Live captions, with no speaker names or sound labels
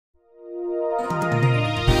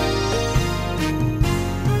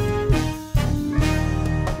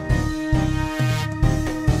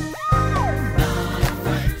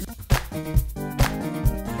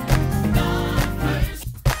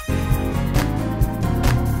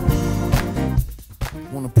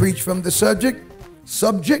Preach from the subject.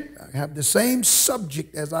 I have the same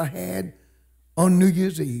subject as I had on New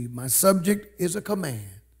Year's Eve. My subject is a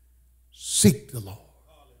command. Seek the Lord.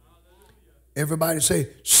 Everybody say,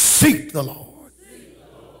 seek the Lord. Seek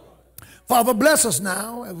the Lord. Father, bless us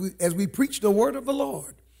now as we preach the word of the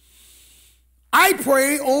Lord. I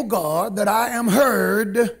pray, oh God, that I am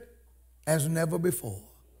heard as never before.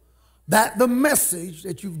 That the message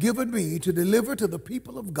that you've given me to deliver to the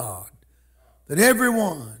people of God, that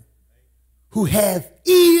everyone who hath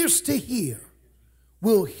ears to hear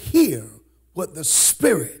will hear what the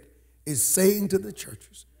Spirit is saying to the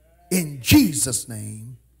churches. In Jesus'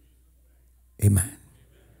 name, amen.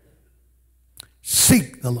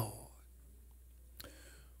 Seek the Lord.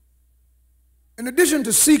 In addition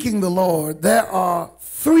to seeking the Lord, there are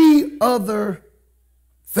three other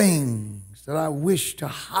things that I wish to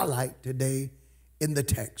highlight today in the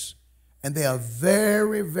text. And they are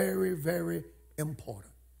very, very, very important.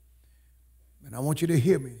 And I want you to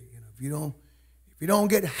hear me. If you don't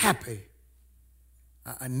get happy,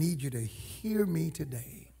 I need you to hear me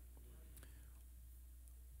today.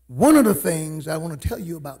 One of the things I want to tell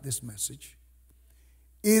you about this message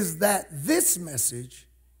is that this message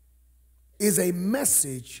is a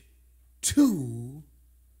message to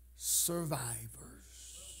survivors.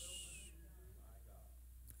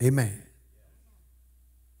 Amen.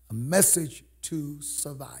 A message to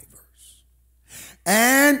survivors.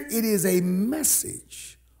 And it is a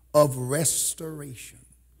message of restoration.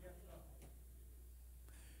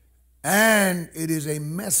 And it is a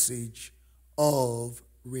message of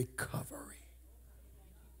recovery.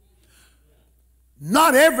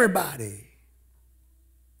 Not everybody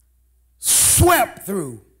swept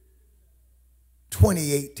through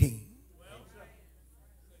 2018.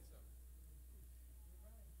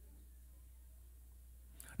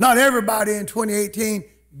 Not everybody in 2018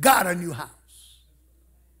 got a new house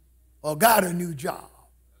or got a new job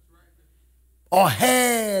or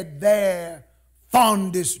had their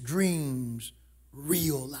fondest dreams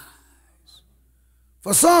realized.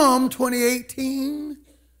 For some, 2018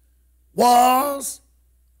 was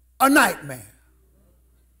a nightmare.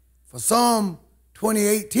 For some,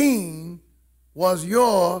 2018 was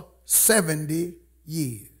your 70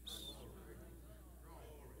 years.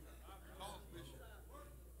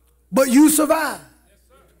 But you survived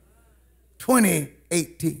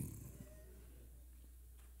 2018.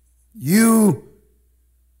 You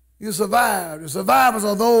survived. The survivors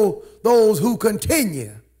are those who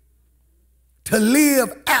continue to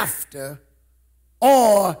live after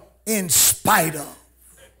or in spite of.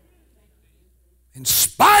 In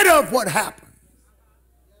spite of what happened,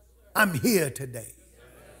 I'm here today.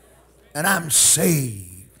 And I'm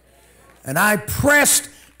saved. And I pressed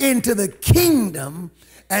into the kingdom,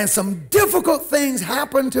 and some difficult things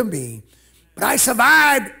happened to me. But I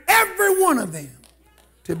survived every one of them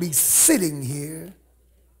to be sitting here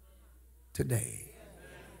today.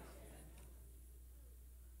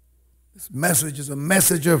 This message is a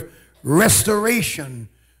message of restoration.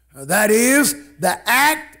 That is the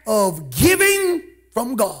act of giving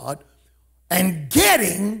from God and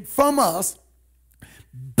getting from us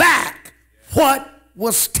back what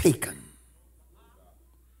was taken.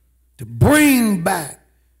 To bring back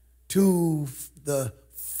to the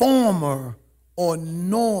former or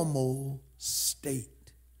normal state.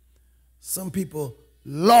 Some people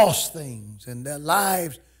lost things and their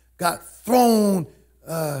lives got thrown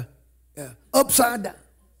upside down.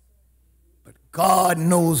 But God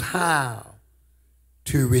knows how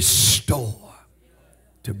to restore,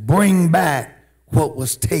 to bring back what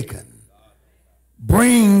was taken.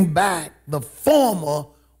 Bring back the former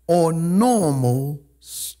or normal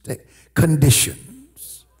state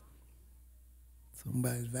conditions.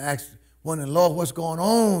 Somebody's asked, wondering, Lord, what's going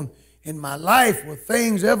on in my life? Will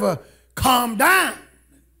things ever calm down?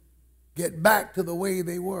 Get back to the way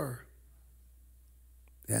they were?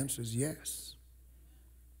 The answer is yes.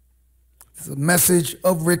 It's a message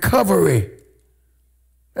of recovery.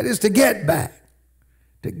 That is to get back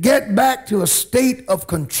to a state of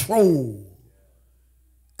control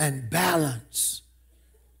and balance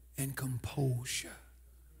and composure.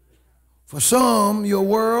 For some, your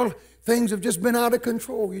world, things have just been out of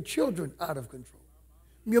control. Your children out of control.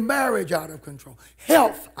 Your marriage out of control.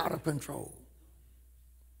 Health out of control.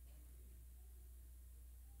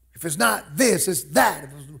 If it's not this, it's that.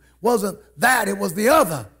 If it wasn't that, it was the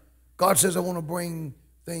other. God says, I want to bring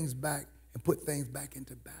things back and put things back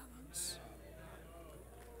into balance.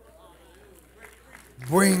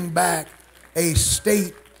 Bring back a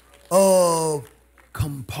state of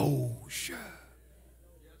composure.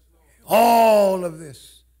 All of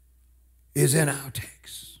this is in our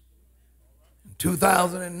text. In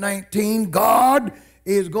 2019, God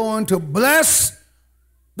is going to bless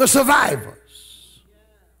the survivors.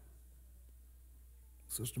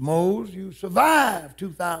 Sister Mose, you survived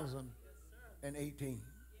 2018.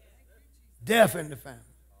 Death in the family.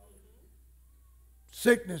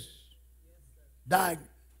 Sickness. Dire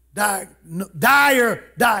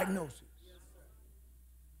diagnosis.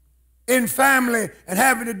 In family and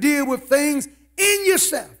having to deal with things in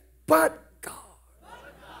yourself. But God.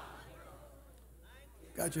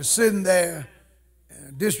 Got you sitting there,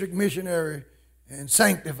 district missionary and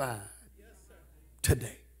sanctified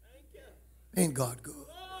today. Ain't God good?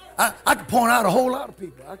 I could point out a whole lot of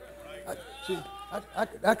people.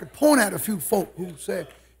 I could point out a few folk who said,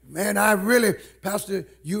 man, I really, Pastor,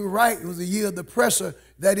 you're right. It was a year of the presser,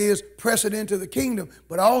 that is, pressing into the kingdom.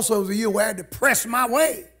 But also it was a year where I had to press my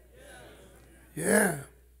way. Yeah.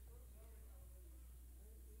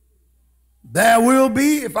 There will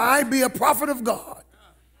be, if I be a prophet of God,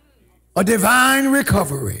 a divine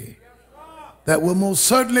recovery that will most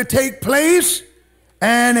certainly take place,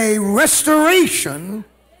 and a restoration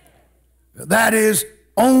that is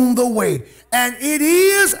on the way. And it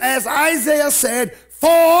is, as Isaiah said,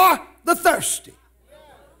 for the thirsty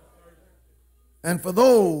and for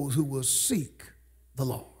those who will seek the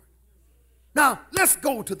Lord. Now, let's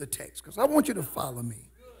go to the text because I want you to follow me.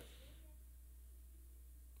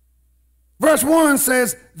 Verse 1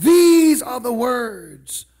 says, these are the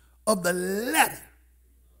words of the letter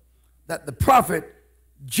that the prophet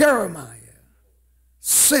Jeremiah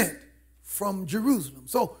sent from Jerusalem.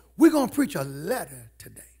 So we're going to preach a letter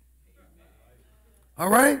today. All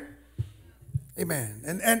right? Amen.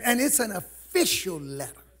 And it's an official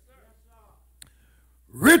letter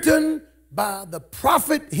written by the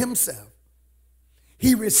prophet himself.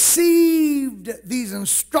 He received these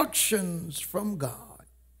instructions from God.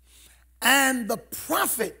 And the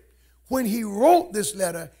prophet, when he wrote this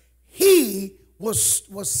letter, he was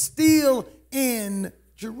still in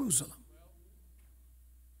Jerusalem.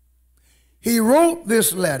 He wrote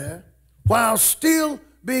this letter while still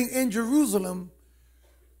being in Jerusalem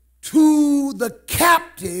to the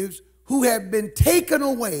captives who had been taken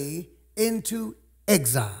away into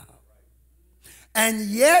exile. And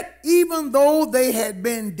yet, even though they had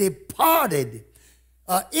been departed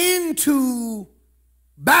into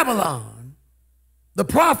Babylon, the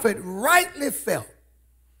prophet rightly felt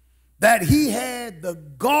that he had the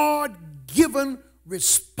God-given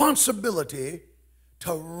responsibility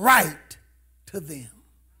to write to them.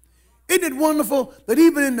 Isn't it wonderful that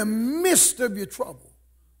even in the midst of your trouble,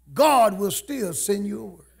 God will still send you a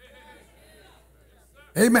word?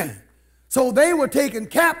 Amen. So they were taken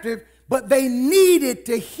captive, but they needed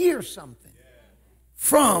to hear something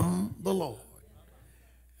from the Lord.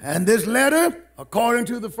 And this letter, according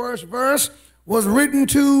to the first verse, was written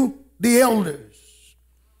to the elders,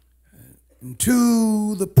 and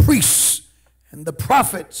to the priests and the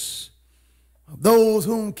prophets of those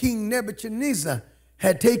whom King Nebuchadnezzar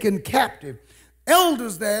had taken captive.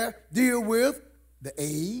 Elders there deal with the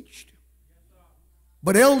aged,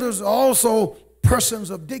 but elders are also persons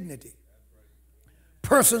of dignity,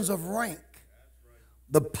 persons of rank,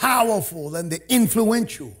 the powerful and the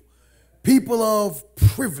influential, people of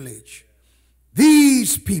privilege.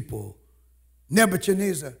 These people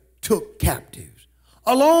Nebuchadnezzar took captives,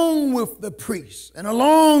 along with the priests and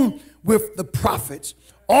along with the prophets.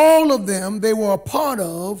 All of them, they were a part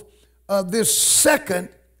of this second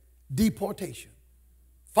deportation.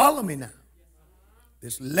 Follow me now.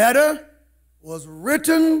 This letter was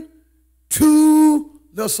written to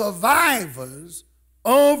the survivors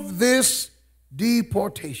of this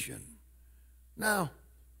deportation. Now,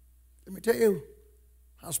 let me tell you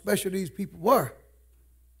how special these people were.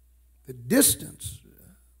 The distance,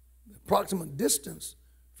 the approximate distance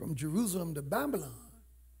from Jerusalem to Babylon,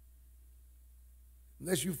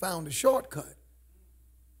 unless you found a shortcut,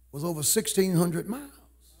 was over 1,600 miles.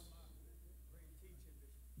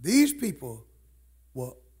 These people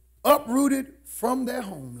were uprooted from their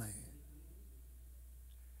homeland.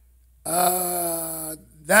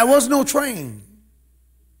 There was no train.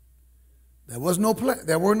 There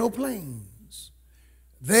were no planes.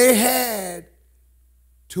 They had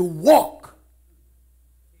to walk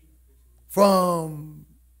from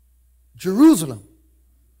Jerusalem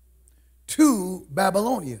to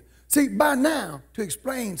Babylonia. See, by now, to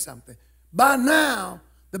explain something, by now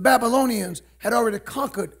the Babylonians had already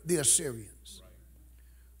conquered the Assyrians.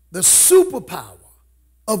 the superpower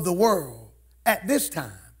of the world at this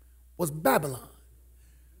time was Babylon.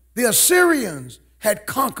 The Assyrians had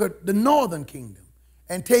conquered the northern kingdom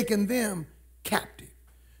and taken them captive.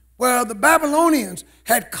 Well, the Babylonians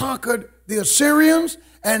had conquered the Assyrians,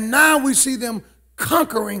 and now we see them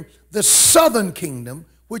conquering the southern kingdom,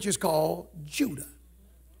 which is called Judah.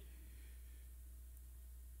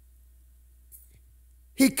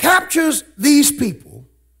 He captures these people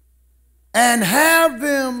and have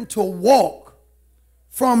them to walk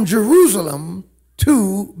from Jerusalem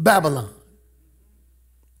to Babylon.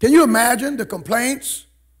 Can you imagine the complaints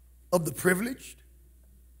of the privileged,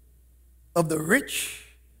 of the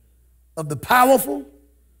rich, of the powerful?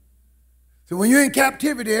 So when you're in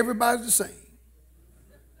captivity, everybody's the same.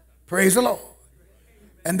 Praise the Lord.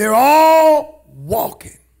 And they're all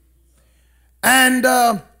walking.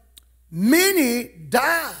 And many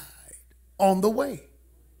died on the way.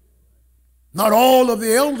 Not all of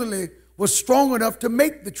the elderly was strong enough to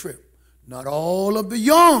make the trip. Not all of the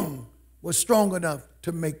young was strong enough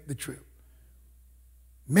to make the trip.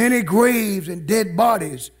 Many graves and dead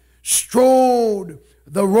bodies strode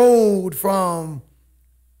the road from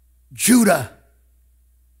Judah,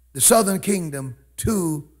 the southern kingdom,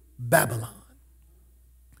 to Babylon.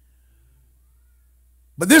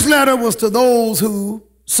 But this letter was to those who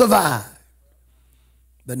survived.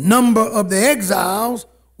 The number of the exiles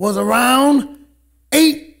was around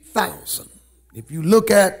 8,000. If you look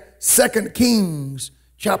at 2 Kings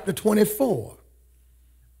chapter 24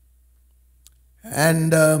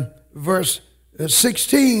 and verse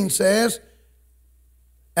 16 says,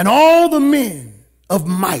 and all the men of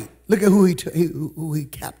might, look at who he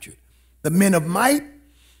captured. The men of might,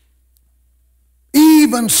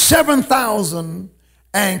 even 7,000,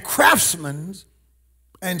 and craftsmen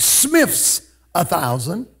and smiths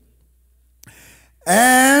 1,000.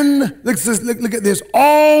 And look at this,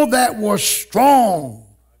 all that were strong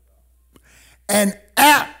and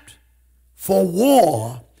apt for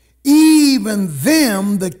war, even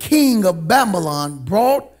them the king of Babylon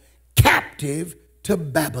brought captive to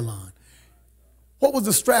Babylon. What was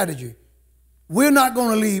the strategy? We're not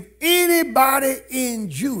going to leave anybody in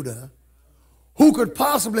Judah who could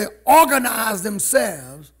possibly organize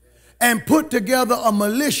themselves and put together a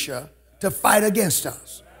militia to fight against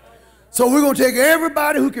us. So we're going to take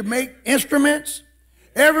everybody who could make instruments,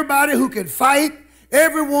 everybody who could fight,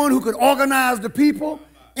 everyone who could organize the people,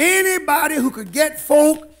 anybody who could get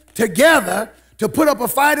folk together to put up a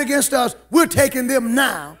fight against us, we're taking them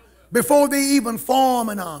now before they even form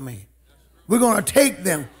an army. We're going to take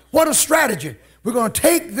them. What a strategy. We're going to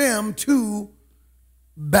take them to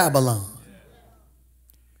Babylon.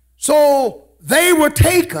 So they were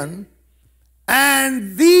taken,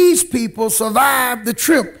 and these people survived the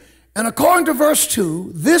trip. And according to verse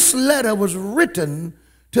 2, this letter was written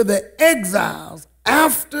to the exiles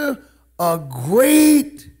after a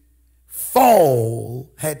great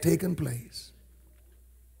fall had taken place.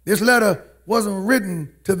 This letter wasn't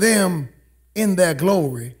written to them in their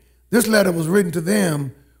glory. This letter was written to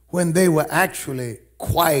them when they were actually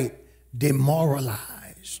quite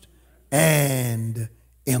demoralized and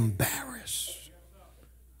embarrassed.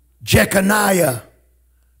 Jeconiah,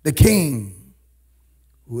 the king,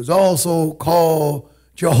 who was also called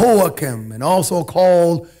Jehoiakim and also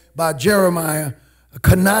called by Jeremiah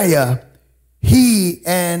Coniah, he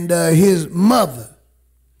and his mother,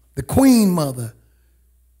 the queen mother,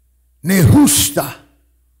 Nehushta,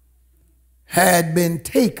 had been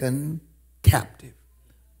taken captive.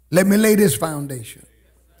 Let me lay this foundation.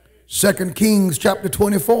 2 Kings chapter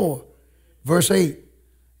 24, verse 8.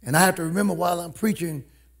 And I have to remember while I'm preaching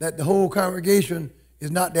that the whole congregation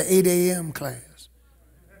is not the 8 a.m. class.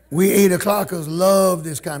 We 8 o'clockers love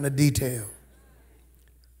this kind of detail.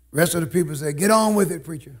 Rest of the people say, get on with it,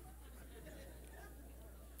 preacher.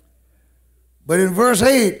 But in verse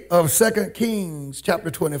 8 of 2 Kings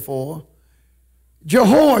chapter 24,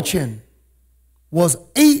 Jehoiachin was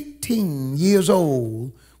 18 years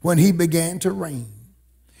old when he began to reign.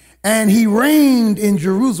 And he reigned in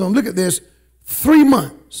Jerusalem, look at this, 3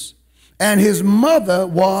 months. And his mother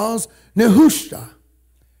was Nehushta,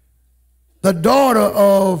 the daughter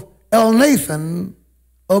of Elnathan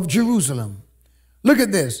of Jerusalem. Look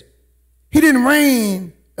at this. He didn't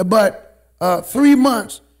reign but 3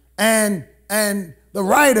 months, and the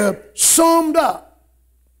writer summed up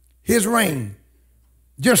his reign.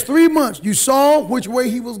 Just 3 months, you saw which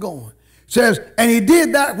way he was going. It says, and he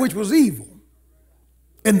did that which was evil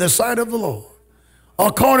in the sight of the Lord,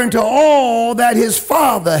 according to all that his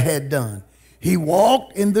father had done. He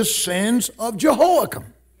walked in the sins of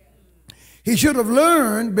Jehoiakim. He should have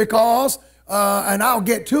learned because, and I'll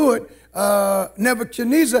get to it,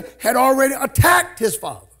 Nebuchadnezzar had already attacked his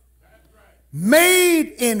father,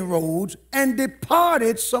 made inroads, and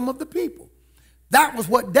departed some of the people. That was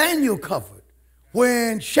what Daniel covered.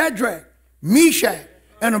 When Shadrach, Meshach,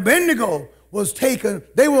 and Abednego was taken,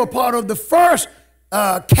 they were a part of the first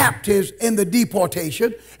captives in the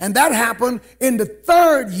deportation, and that happened in the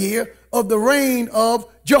 3rd year of the reign of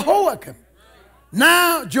Jehoiakim.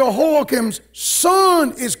 Now Jehoiakim's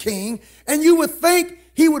son is king, and you would think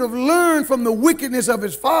he would have learned from the wickedness of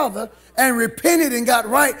his father and repented and got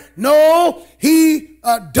right. No, he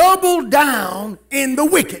doubled down in the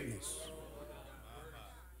wickedness.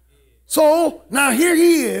 So now here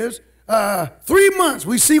he is, 3 months,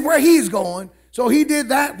 we see where he's going. So he did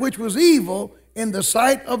that which was evil in the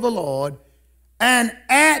sight of the Lord. And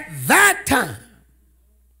at that time,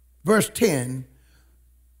 verse 10,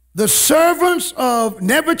 the servants of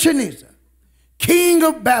Nebuchadnezzar, king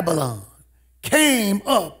of Babylon, came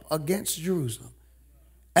up against Jerusalem,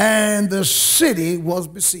 and the city was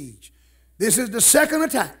besieged. This is the second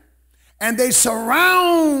attack. And they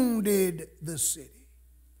surrounded the city.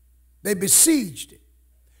 They besieged it.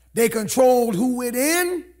 They controlled who went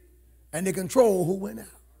in, and they controlled who went out.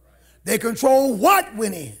 They controlled what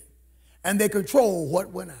went in, and they controlled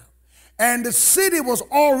what went out. And the city was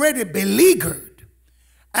already beleaguered,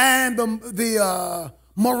 and the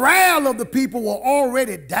morale of the people were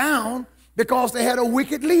already down because they had a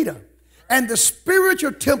wicked leader. And the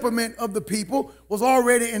spiritual temperament of the people was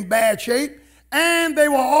already in bad shape. And they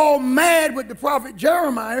were all mad with the prophet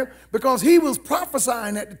Jeremiah because he was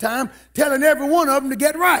prophesying at the time, telling every one of them to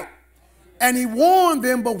get right. And he warned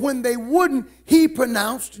them, but when they wouldn't, he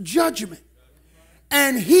pronounced judgment.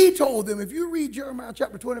 And he told them, if you read Jeremiah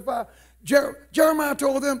chapter 25, Jeremiah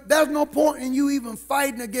told them, there's no point in you even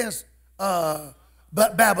fighting against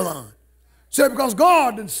Babylon. Said, because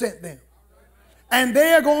God had sent them. And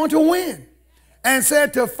they're going to win. And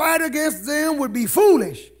said to fight against them would be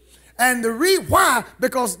foolish. And why?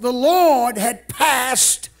 Because the Lord had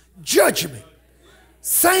passed judgment.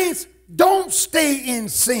 Saints, don't stay in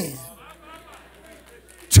sin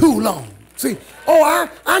too long. See, oh,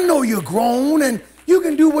 I know you're grown and you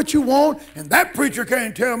can do what you want, and that preacher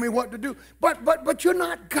can't tell me what to do. But you're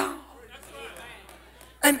not God.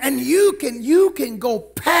 And you can go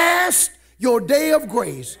past your day of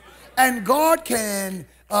grace, and God can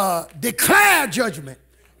declare judgment.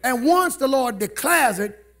 And once the Lord declares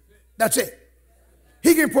it, that's it.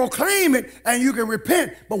 He can proclaim it and you can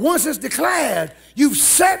repent. But once it's declared, you've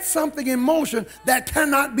set something in motion that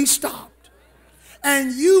cannot be stopped.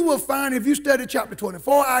 And you will find, if you study chapter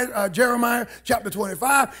 24, Jeremiah chapter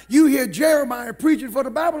 25, you hear Jeremiah preaching for the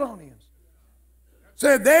Babylonians.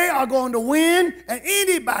 Said they are going to win, and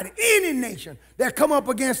anybody, any nation that come up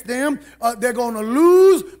against them, they're going to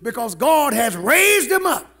lose because God has raised them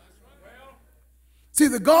up. See,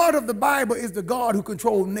 the God of the Bible is the God who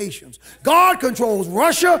controls nations. God controls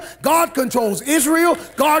Russia. God controls Israel.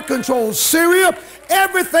 God controls Syria.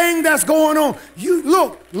 Everything that's going on. You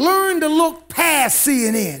look, learn to look past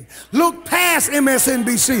CNN. Look past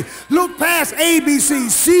MSNBC. Look past ABC,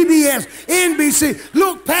 CBS, NBC.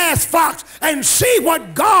 Look past Fox and see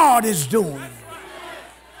what God is doing.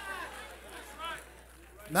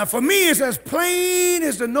 Now, for me, it's as plain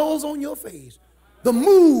as the nose on your face. The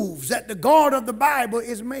moves that the God of the Bible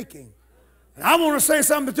is making. And I want to say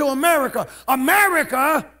something to America.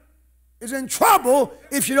 America is in trouble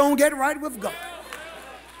if you don't get right with God.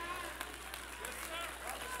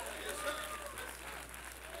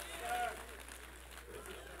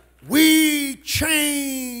 We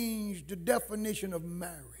changed the definition of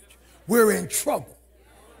marriage. We're in trouble.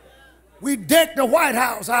 We decked the White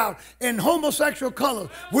House out in homosexual colors.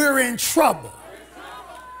 We're in trouble.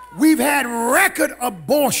 We've had record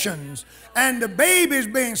abortions and the babies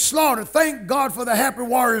being slaughtered. Thank God for the Happy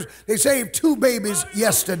Warriors. They saved 2 babies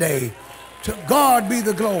yesterday. To God be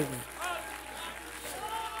the glory.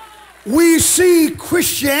 We see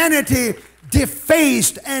Christianity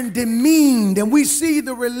defaced and demeaned, and we see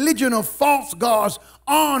the religion of false gods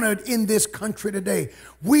honored in this country today.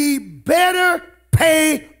 We better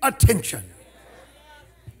pay attention.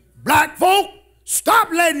 Black folk,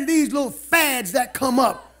 stop letting these little fads that come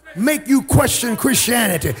up make you question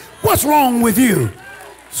Christianity. What's wrong with you?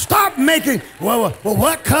 Stop making, well,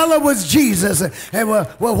 what color was Jesus? And well,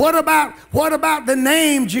 what about the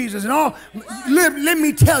name Jesus and all? Let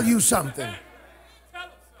me tell you something.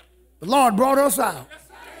 The Lord brought us out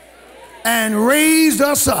and raised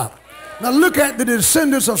us up. Now look at the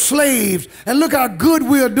descendants of slaves and look how good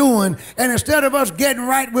we're doing. And instead of us getting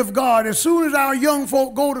right with God, as soon as our young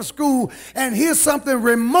folk go to school and hear something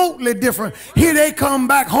remotely different, here they come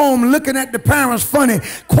back home looking at the parents funny,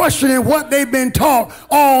 questioning what they've been taught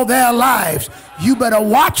all their lives. You better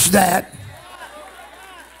watch that.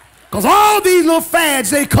 Because all these little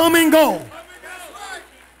fads, they come and go.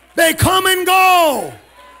 They come and go.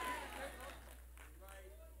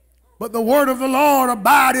 But the word of the Lord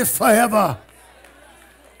abideth forever.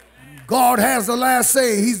 God has the last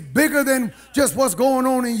say. He's bigger than just what's going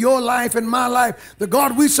on in your life and my life. The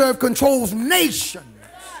God we serve controls nations.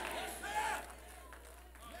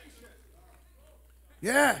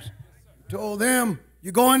 Yes. Told them,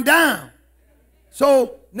 you're going down.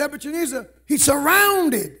 So Nebuchadnezzar, he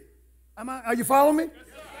surrounded. Are you following me?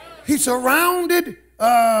 He surrounded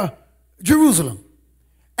Jerusalem.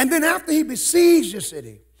 And then after he besieged the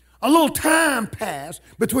city, a little time passed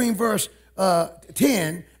between verse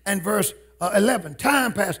 10 and verse 11.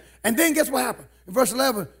 Time passed. And then guess what happened? In verse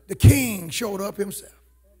 11, the king showed up himself.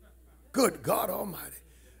 Good God Almighty.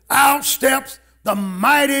 Out steps the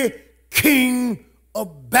mighty king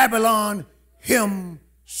of Babylon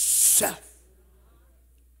himself.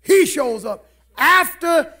 He shows up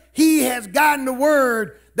after he has gotten the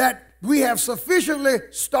word that we have sufficiently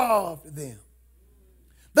starved them.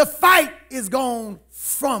 The fight is gone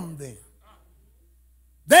from them.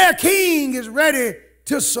 Their king is ready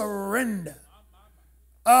to surrender.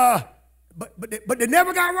 But they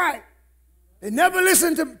never got right. They never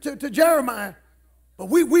listened to Jeremiah. But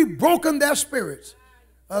we've broken their spirits.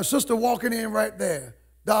 Sister walking in right there.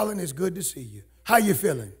 Darling, it's good to see you. How you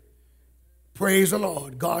feeling? Praise the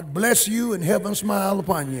Lord. God bless you and heaven smile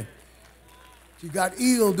upon you. She got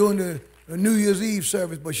ill during the New Year's Eve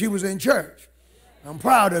service, but she was in church. I'm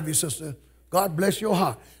proud of you, sister. God bless your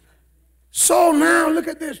heart. So now look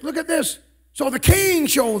at this. Look at this. So the king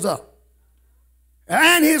shows up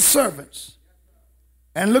and his servants.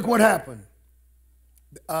 And look what happened.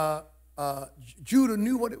 Judah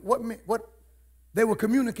knew what they were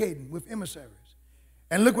communicating with emissaries.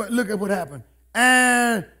 And look at what happened.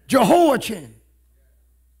 And Jehoiachin,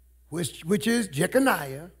 which is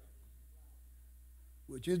Jeconiah,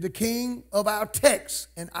 which is the king of our text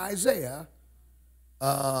in Isaiah,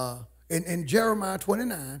 in Jeremiah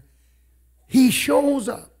 29, he shows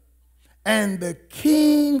up. And the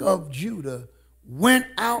king of Judah went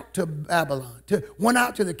out to Babylon, went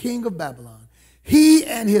out to the king of Babylon. He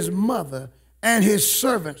and his mother and his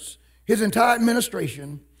servants, his entire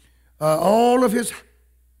administration, all of his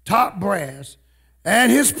top brass,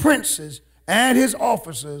 and his princes and his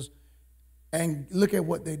officers. And look at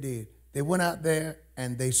what they did. They went out there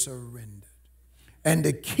and they surrendered. And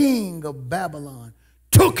the king of Babylon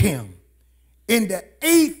took him in the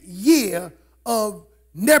 8th year of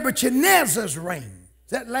Nebuchadnezzar's reign.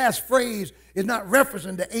 That last phrase is not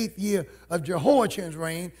referencing the 8th year of Jehoiachin's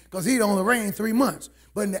reign, because he'd only reigned 3 months.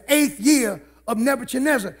 But in the 8th year of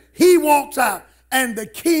Nebuchadnezzar, he walks out, and the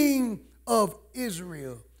king of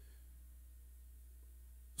Israel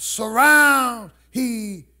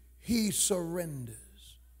he surrenders.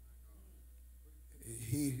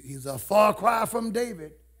 He's a far cry from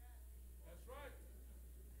David.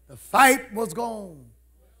 The fight was gone.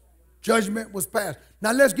 Judgment was passed.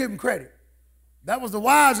 Now let's give him credit. That was the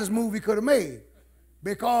wisest move he could have made,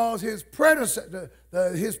 because his predecessor,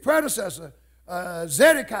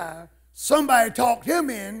 Zedekiah, somebody talked him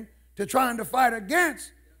in to trying to fight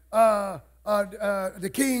against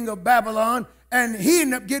the king of Babylon, and he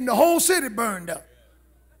ended up getting the whole city burned up.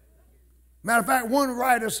 Matter of fact, one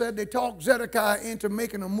writer said they talked Zedekiah into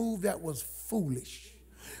making a move that was foolish,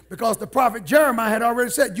 because the prophet Jeremiah had already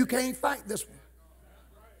said, you can't fight this one.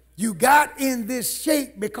 You got in this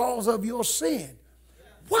shape because of your sin.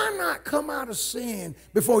 Why not come out of sin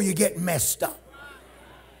before you get messed up?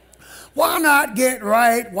 Why not get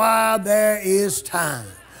right while there is time?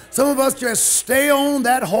 Some of us just stay on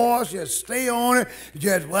that horse, just stay on it.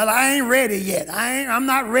 Well, I ain't ready yet. I'm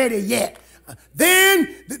not ready yet.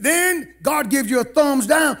 Then God gives you a thumbs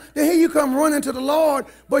down. Then here you come running to the Lord,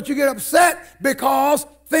 but you get upset because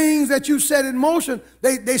things that you set in motion,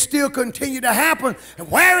 they still continue to happen.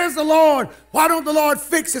 And where is the Lord? Why don't the Lord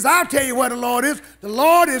fix this? I'll tell you where the Lord is. The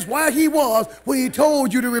Lord is where he was when he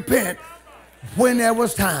told you to repent when there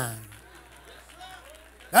was time.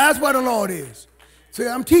 That's where the Lord is. See,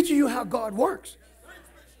 I'm teaching you how God works.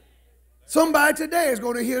 Somebody today is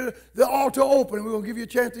going to hear the altar open, and we're going to give you a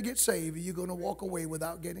chance to get saved, and you're going to walk away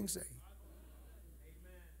without getting saved.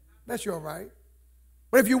 That's your right.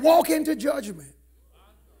 But if you walk into judgment,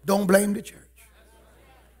 don't blame the church.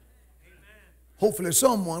 Hopefully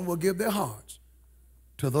someone will give their hearts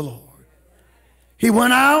to the Lord. He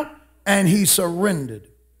went out and he surrendered.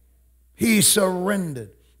 He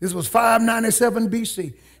surrendered. This was 597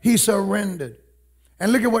 BC. He surrendered.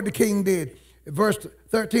 And look at what the king did. Verse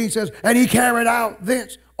 13 says, and he carried out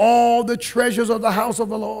thence all the treasures of the house of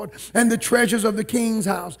the Lord and the treasures of the king's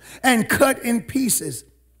house, and cut in pieces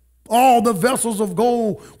all the vessels of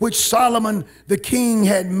gold which Solomon the king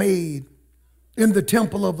had made in the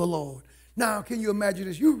temple of the Lord. Now, can you imagine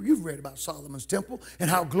this? You've read about Solomon's temple and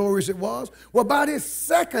how glorious it was. Well, by this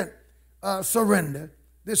second surrender,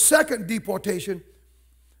 this second deportation,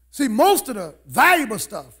 see, most of the valuable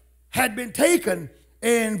stuff had been taken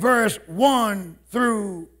in verse 1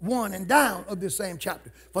 through 1 and down of this same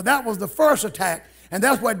chapter. For that was the first attack, and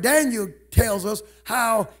that's what Daniel tells us,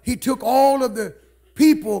 how he took all of the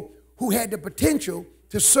people who had the potential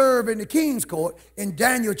to serve in the king's court in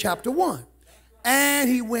Daniel chapter 1. And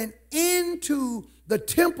he went into the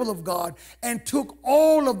temple of God and took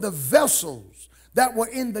all of the vessels that were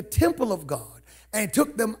in the temple of God and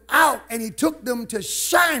took them out, and he took them to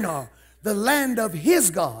Shinar, the land of his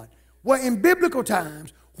God. Well, in biblical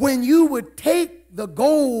times, when you would take the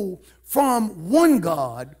gold from one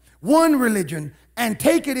God, one religion, and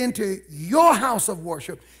take it into your house of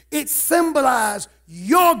worship, it symbolized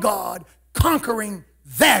your God conquering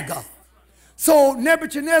their God. So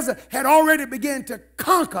Nebuchadnezzar had already begun to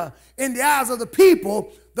conquer in the eyes of the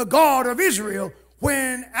people the God of Israel,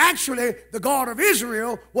 when actually the God of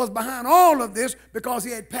Israel was behind all of this because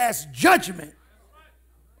he had passed judgment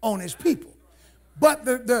on his people. But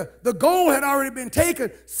the gold had already been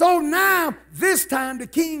taken. So now, this time, the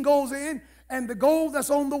king goes in, and the gold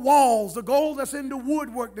that's on the walls, the gold that's in the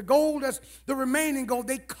woodwork, the gold that's the remaining gold,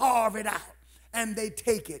 they carve it out, and they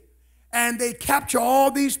take it. And they capture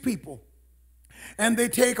all these people. And they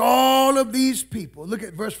take all of these people. Look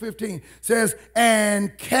at verse 15. It says,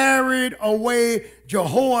 and carried away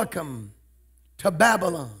Jehoiakim to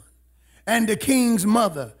Babylon, and the king's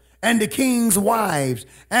mother, and the king's wives,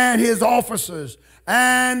 and his officers,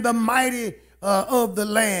 and the mighty of the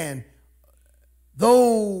land.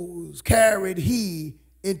 Those carried he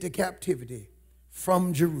into captivity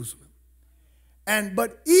from Jerusalem.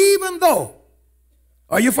 But even though,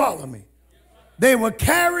 are you following me? They were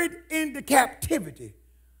carried into captivity.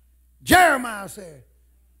 Jeremiah said,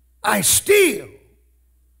 I still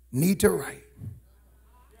need to write.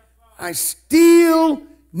 I still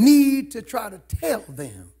need to try to tell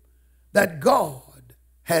them that God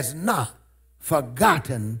has not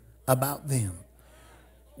forgotten about them.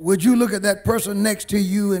 Would you look at that person next to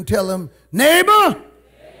you and tell them, neighbor,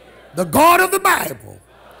 the God of the Bible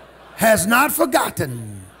has not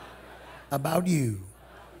forgotten about you.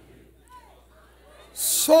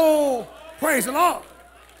 So, praise the Lord.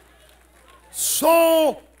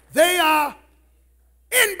 So they are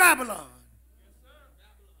in Babylon,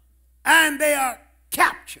 and they are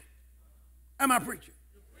captured. Am I preaching?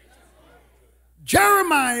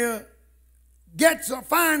 Jeremiah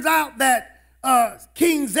finds out that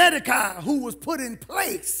King Zedekiah, who was put in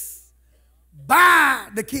place by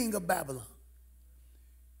the king of Babylon,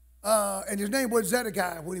 and his name was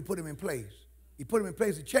Zedekiah when he put him in place. He put him in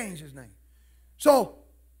place to change his name. So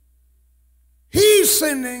he's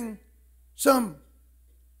sending some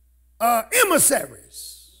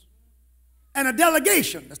emissaries and a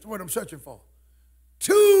delegation, that's the word I'm searching for,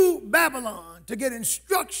 to Babylon to get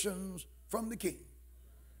instructions from the king.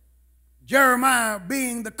 Jeremiah,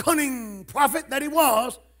 being the cunning prophet that he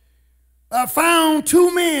was, found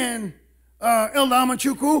two men, Elder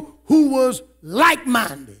Amachuku, who was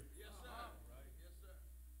like-minded.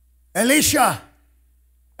 Elisha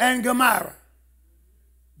and Gemariah.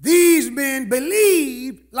 These men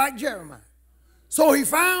believed like Jeremiah. So he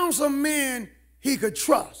found some men he could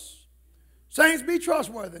trust. Saints, be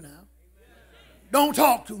trustworthy now. Don't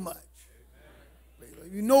talk too much.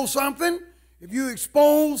 If you know something, if you're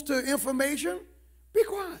exposed to information, be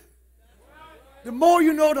quiet. The more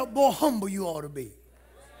you know, the more humble you ought to be.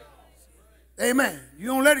 Amen. You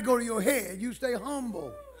don't let it go to your head. You stay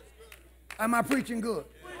humble. Am I preaching good?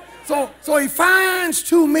 So he finds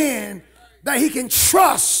two men that he can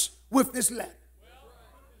trust with this letter.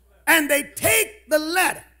 And they take the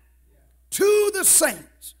letter to the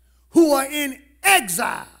saints who are in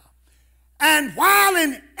exile. And while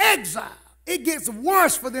in exile, it gets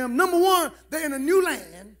worse for them. Number one, they're in a new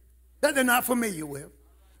land that they're not familiar with.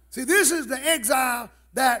 See, this is the exile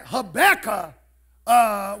that Habakkuk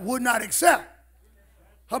would not accept.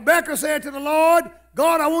 Habakkuk said to the Lord,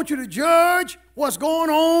 God, I want you to judge what's going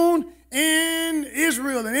on in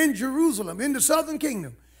Israel and in Jerusalem, in the southern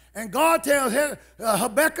kingdom. And God tells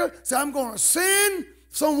Habakkuk, I'm going to send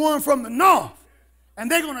someone from the north,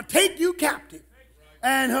 and they're going to take you captive.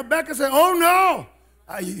 And Habakkuk said, oh no,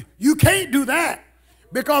 you can't do that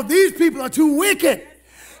because these people are too wicked.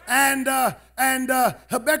 And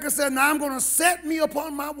Habakkuk said, now I'm going to set me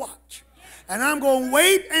upon my watch. And I'm going to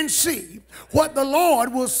wait and see what the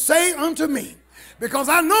Lord will say unto me. Because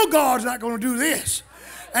I know God's not going to do this.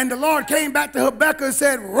 And the Lord came back to Habakkuk and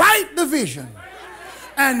said, write the vision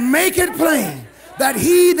and make it plain, that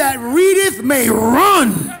he that readeth may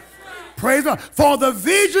run. Praise God. For the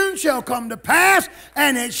vision shall come to pass,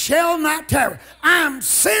 and it shall not tarry. I'm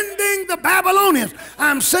sending the Babylonians.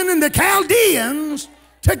 I'm sending the Chaldeans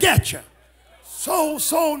to get you.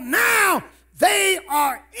 So now they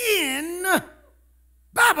are in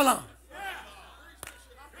Babylon.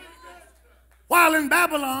 While in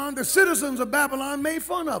Babylon, the citizens of Babylon made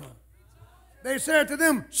fun of them. They said to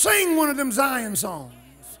them, sing one of them Zion songs.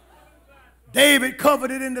 David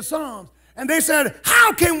covered it in the Psalms. And they said,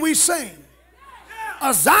 how can we sing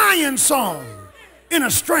a Zion song in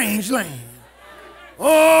a strange land?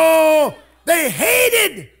 Oh, they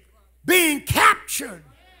hated being captured.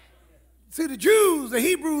 See, the Jews, the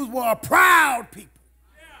Hebrews were a proud people.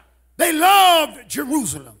 They loved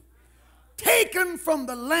Jerusalem, taken from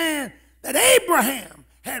the land that Abraham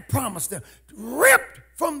had promised them, ripped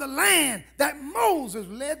from the land that Moses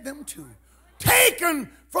led them to, taken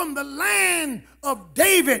from the land of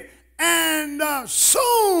David, and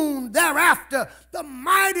soon thereafter the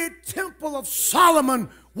mighty temple of Solomon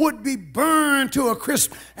would be burned to a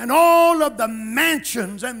crisp, and all of the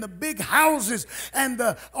mansions and the big houses and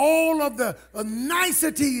all of the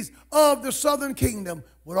niceties of the southern kingdom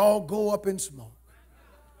would all go up in smoke.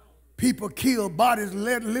 People killed, bodies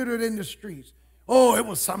littered in the streets. Oh, it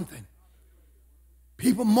was something.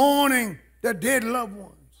 People mourning their dead loved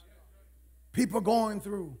ones. People going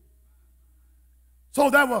through. So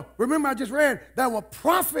remember I just read, there were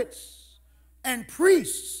prophets and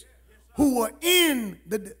priests who were in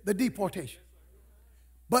the deportation.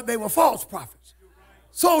 But they were false prophets.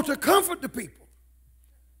 So to comfort the people,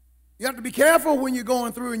 you have to be careful when you're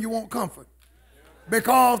going through and you want comfort.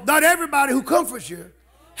 Because not everybody who comforts you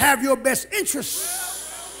have your best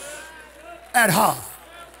interests at heart.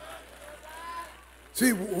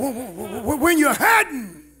 See, when you're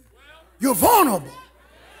hurting, you're vulnerable.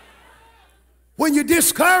 When you're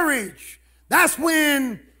discouraged, that's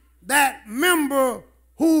when that member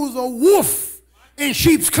who's a wolf in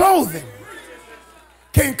sheep's clothing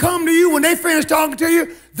can come to you. When they finish talking to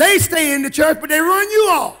you, they stay in the church, but they run you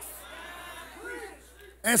off.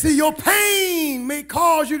 And see, your pain may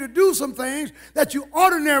cause you to do some things that you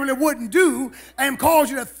ordinarily wouldn't do, and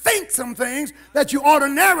cause you to think some things that you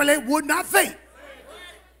ordinarily would not think.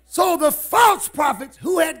 So the false prophets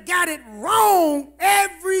who had got it wrong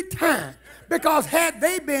every time, because had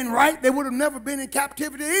they been right, they would have never been in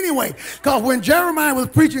captivity anyway. Because when Jeremiah was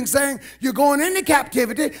preaching saying you're going into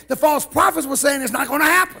captivity, the false prophets were saying it's not going to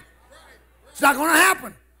happen. It's not going to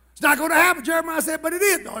happen. It's not going to happen. Jeremiah said, but it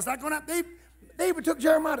is. No, it's not going to happen. They even took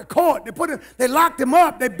Jeremiah to court. They locked him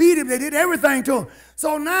up. They beat him. They did everything to him.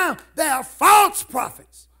 So now there are false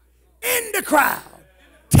prophets in the crowd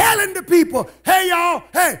telling the people, hey, y'all,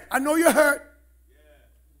 hey, I know you're hurt.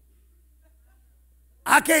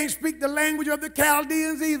 I can't speak the language of the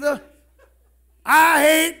Chaldeans either. I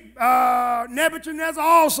hate Nebuchadnezzar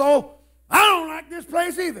also. I don't like this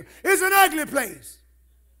place either. It's an ugly place.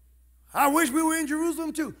 I wish we were in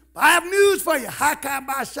Jerusalem too. But I have news for you. Hakam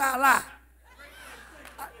Bashalah.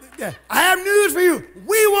 I have news for you.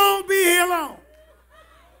 We won't be here long.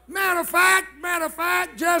 Matter of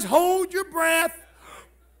fact, just hold your breath.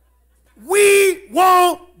 We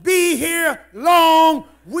won't be here long.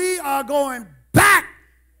 We are going back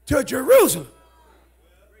to Jerusalem.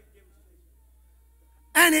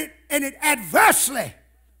 And it adversely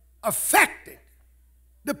affected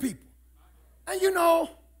the people. And you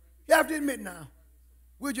know, you have to admit now,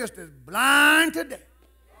 we're just as blind today.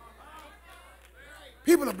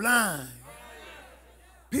 People are blind.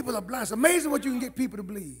 People are blind. It's amazing what you can get people to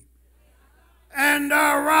believe. And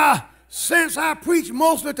since I preach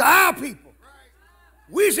mostly to our people,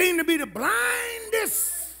 we seem to be the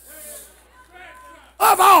blindest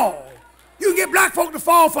of all. You can get black folk to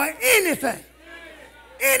fall for anything.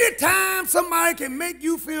 Anytime somebody can make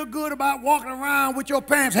you feel good about walking around with your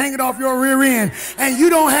pants hanging off your rear end and you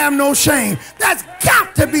don't have no shame, that's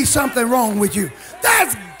got to be something wrong with you.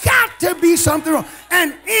 That's got to be something wrong.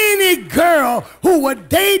 And any girl who would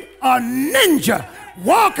date a ninja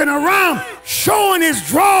walking around showing his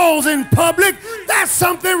drawers in public, that's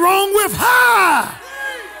something wrong with her.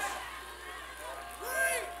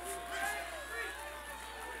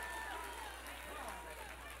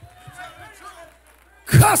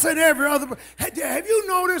 us and every other. Have you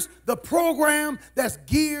noticed the program that's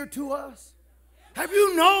geared to us? Have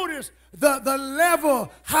you noticed the level,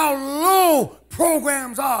 how low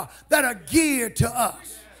programs are that are geared to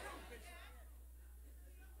us?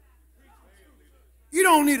 You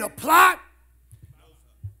don't need a plot.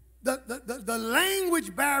 The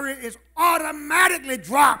language barrier is automatically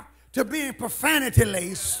dropped to being profanity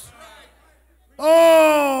laced.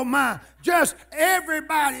 Oh my, just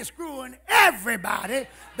everybody screwing everybody.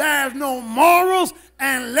 There's no morals.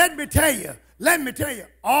 And let me tell you,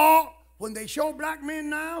 when they show black men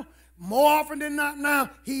now, more often than not now,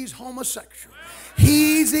 he's homosexual.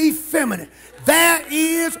 He's effeminate. There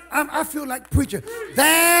is, I feel like preacher,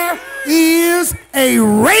 there is a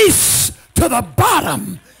race to the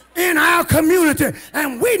bottom in our community,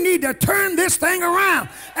 and we need to turn this thing around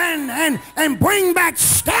and bring back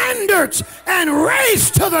standards and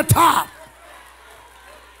race to the top.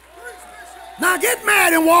 Now get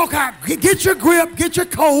mad and walk out. Get your grip, get your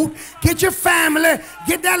coat, get your family,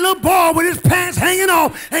 get that little boy with his pants hanging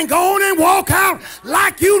off, and go on and walk out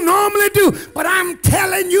like you normally do. But I'm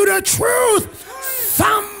telling you the truth.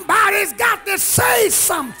 Somebody's got to say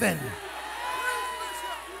something.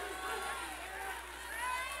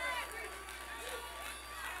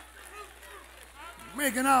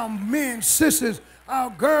 Making our men sisters,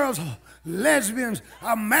 our girls lesbians,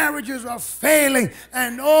 our marriages are failing,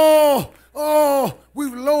 and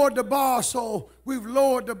we've lowered the bar so, we've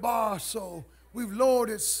lowered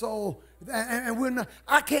it so, and we're not,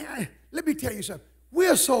 let me tell you something,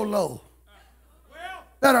 we're so low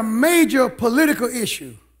that a major political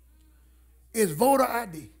issue is voter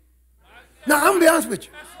ID. Now, I'm gonna be honest with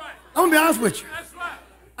you.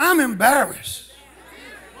 I'm embarrassed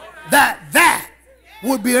that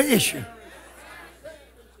would be an issue.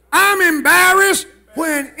 I'm embarrassed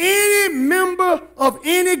when any member of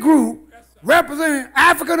any group representing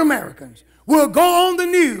African Americans will go on the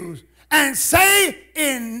news and say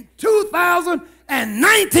in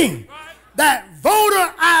 2019 that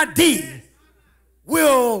voter ID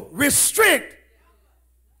will restrict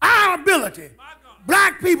our ability,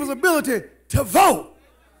 black people's ability to vote.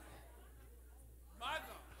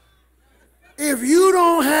 If you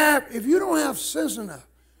don't have sense enough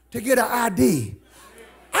to get an ID,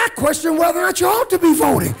 I question whether or not you ought to be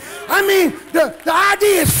voting. I mean, the ID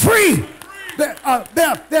is free.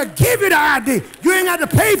 They'll give you the ID. You ain't got to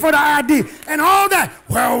pay for the ID and all that.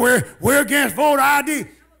 Well, we're against voter ID.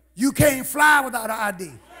 You can't fly without an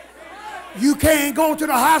ID. You can't go to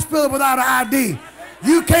the hospital without an ID.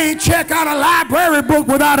 You can't check out a library book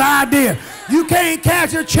without an ID. You can't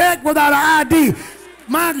cash a check without an ID.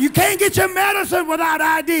 You can't get your medicine without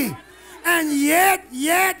ID. And yet,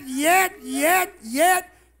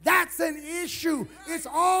 that's an issue. It's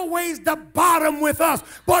always the bottom with us.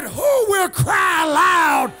 But who will cry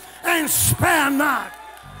loud and spare not?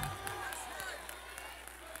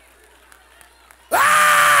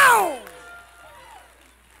 Oh!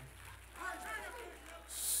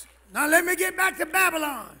 Now let me get back to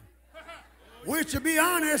Babylon. Which to be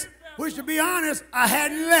honest, I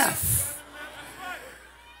hadn't left.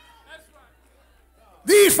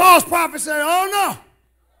 These false prophets say, oh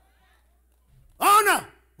no,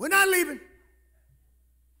 we're not leaving.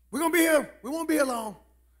 We're going to be here. We won't be here long.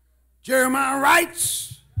 Jeremiah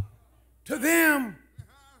writes to them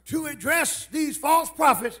to address these false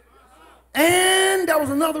prophets. And there was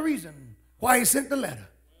another reason why he sent the letter.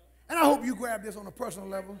 And I hope you grab this on a personal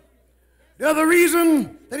level. The other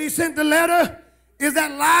reason that he sent the letter is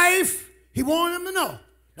that life, he wanted them to know.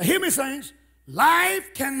 Now hear me, saints.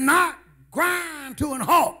 Life cannot grind to an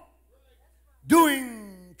halt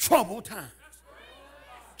during troubled times.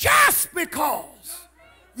 Just because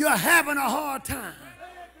you're having a hard time,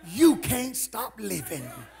 you can't stop living.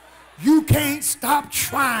 You can't stop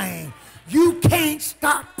trying. You can't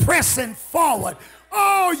stop pressing forward.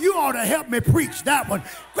 Oh, you ought to help me preach that one.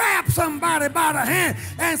 Grab somebody by the hand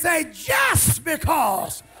and say, just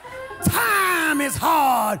because time is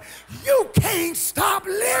hard, you can't stop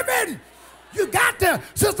living. You got to,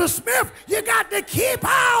 Sister Smith, you got to keep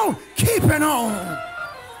on keeping on.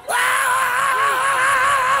 Wow!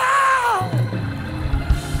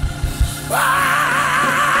 Wow!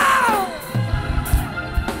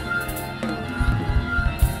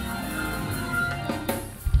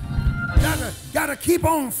 Got to keep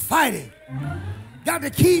on fighting. Got to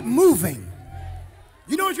keep moving.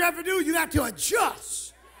 You know what you have to do? You got to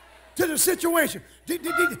adjust to the situation.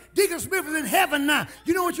 Deacon Smith is in heaven now.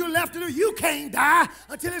 You know what you're left to do? You can't die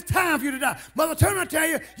until it's time for you to die. Mother Turner tell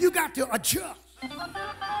you, you got to adjust.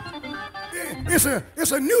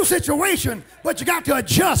 It's a new situation, but you got to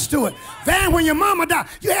adjust to it. Van, when your mama died,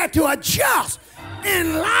 you had to adjust.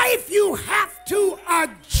 In life, you have to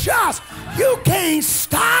adjust. You can't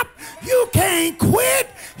stop. You can't quit.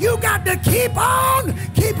 You got to keep on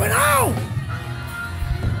keeping on.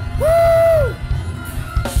 Woo!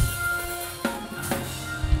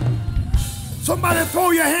 Somebody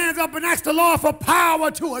throw your hands up and ask the Lord for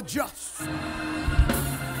power to adjust.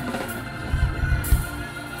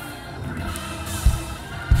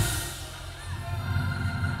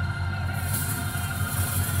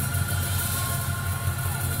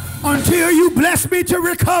 Until you bless me to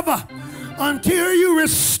recover, until you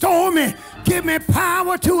restore me, give me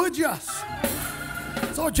power to adjust.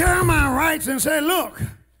 So Jeremiah writes and says, look,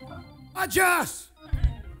 adjust,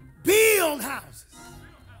 build houses,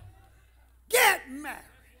 get married,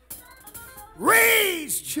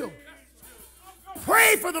 raise children,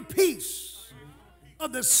 pray for the peace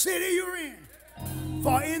of the city you're in,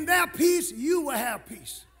 for in that peace you will have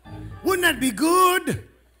peace. Wouldn't that be good?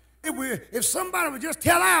 If somebody would just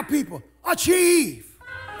tell our people, achieve.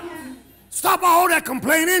 Stop all that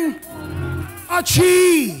complaining.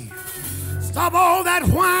 Achieve. Stop all that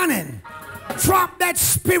whining. Drop that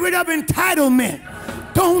spirit of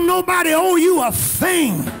entitlement. Don't nobody owe you a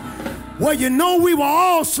thing. Well, you know we were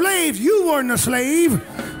all slaves. You weren't a slave.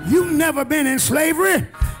 You've never been in slavery.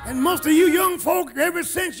 And most of you young folk, ever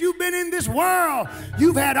since you've been in this world,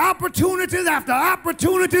 you've had opportunities after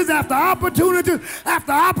opportunities after opportunities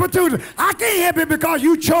after opportunities. I can't help it because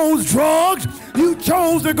you chose drugs. You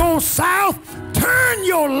chose to go south. Turn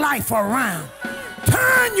your life around.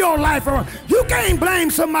 Turn your life around. You can't blame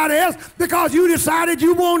somebody else because you decided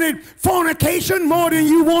you wanted fornication more than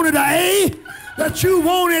you wanted an A, that you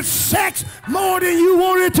wanted sex more than you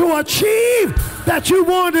wanted to achieve, that you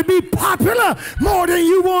wanted to be popular more than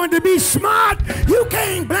you wanted to be smart. You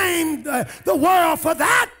can't blame the world for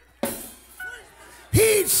that.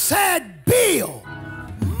 He said build,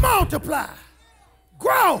 multiply,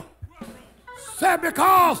 grow. Said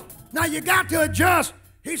because, now you got to adjust.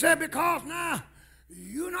 He said because now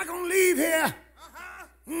you're not going to leave here.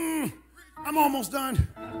 I'm almost done.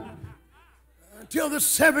 Until the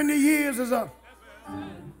 70 years is up.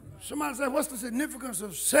 Somebody said, what's the significance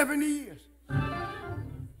of 70 years?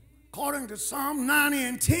 According to Psalm 90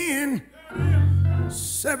 and 10,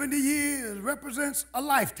 70 years represents a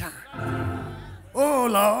lifetime. Oh,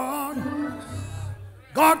 Lord.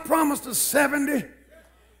 God promised us 70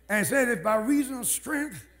 and said if by reason of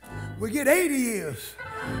strength we get 80 years,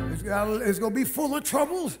 it's going to be full of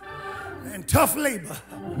troubles and tough labor.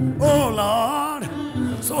 Oh, Lord.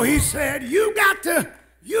 So he said, you got to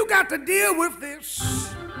deal with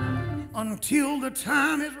this until the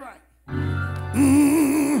time is right.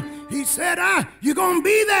 He said, you're going to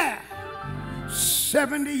be there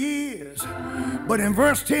 70 years. But in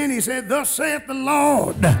verse 10, he said, thus saith the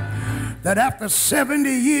Lord, that after 70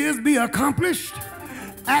 years be accomplished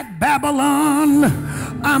at Babylon,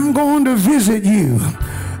 I'm going to visit you.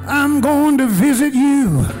 I'm going to visit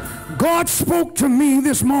you. God spoke to me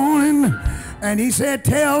this morning, and he said,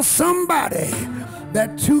 tell somebody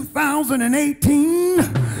that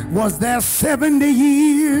 2018 was their 70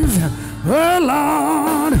 years. Oh,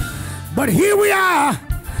 Lord. But here we are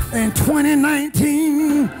in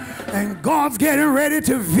 2019, and God's getting ready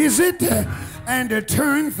to visit and to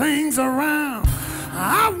turn things around.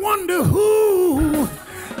 I wonder who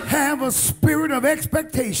have a spirit of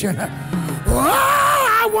expectation. Oh,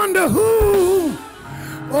 I wonder who,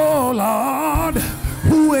 oh, Lord,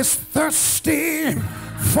 who is thirsty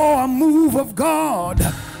for a move of God.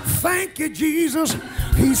 Thank you, Jesus.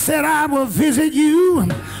 He said, I will visit you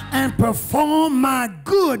and perform my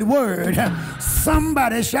good word.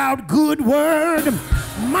 Somebody shout, good word.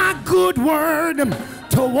 My good word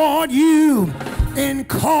toward you in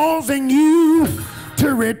causing you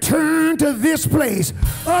to return to this place.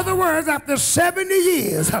 Other words, after 70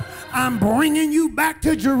 years, I'm bringing you back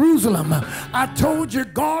to Jerusalem. I told you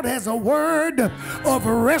God has a word of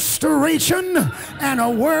restoration and a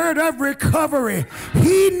word of recovery.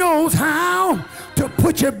 He knows how to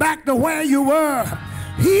put you back to where you were.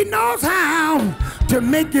 He knows how to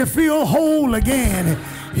make you feel whole again.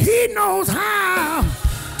 He knows how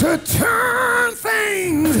to turn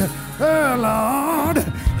things, oh Lord.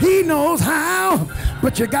 He knows how,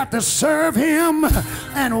 but you got to serve him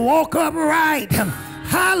and walk upright.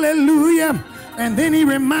 Hallelujah. And then he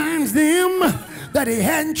reminds them that he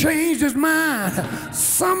hadn't changed his mind.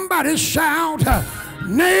 Somebody shout,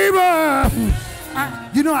 neighbor.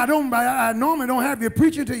 I normally don't have you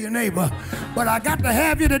preaching to your neighbor, but I got to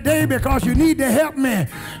have you today because you need to help me.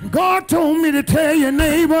 God told me to tell your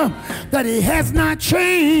neighbor that he has not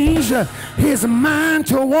changed his mind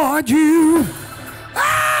toward you.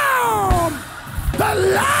 Oh, the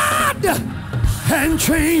Lord and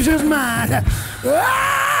changed his mind.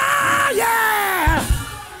 Ah, yeah.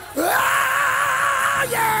 Ah,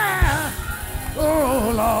 yeah.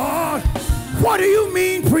 Oh, Lord. What do you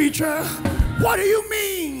mean, preacher? What do you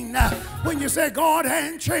mean when you say God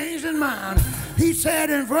hadn't changed his mind? He said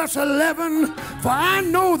in verse 11, for I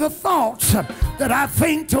know the thoughts that I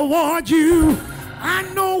think toward you. I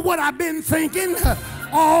know what I've been thinking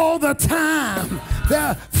all the time.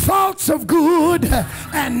 They're thoughts of good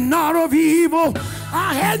and not of evil.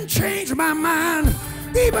 I hadn't changed my mind,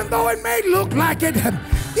 even though it may look like it,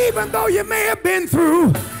 even though you may have been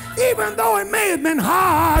through, even though it may have been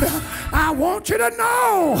hard. I want you to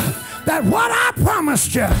know that what I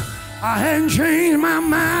promised you, I hadn't changed my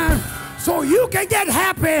mind. So you can get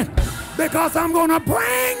happy, because I'm going to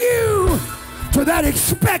bring you to that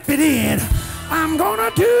expected end. I'm going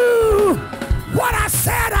to do what I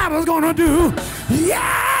said I was going to do.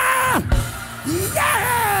 Yeah!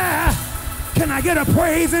 Yeah! Can I get a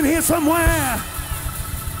praise in here somewhere?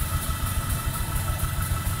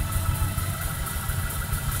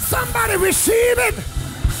 Somebody receive it.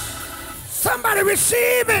 Somebody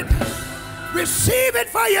receive it. Receive it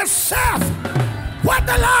for yourself. What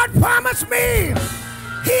the Lord promised me,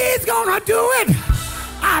 he's gonna do it.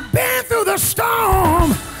 I've been through the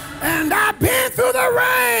storm and I've been through the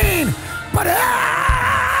rain, but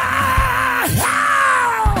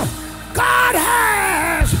God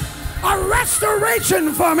has a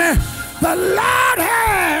restoration for me. The Lord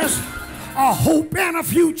has a hope and a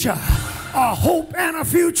future. A hope and a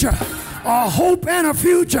future. A hope and a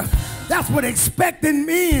future. That's what expecting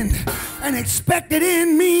means. And expected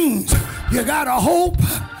end means you got a hope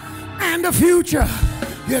and a future.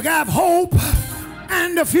 You got hope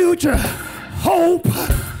and a future. Hope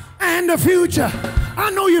and a future.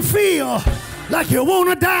 I know you feel like you want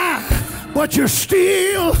to die, but you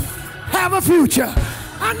still have a future.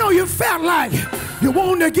 I know you felt like you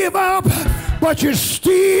want to give up, but you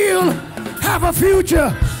still have a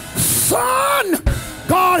future. Son,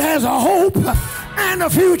 God has a hope and a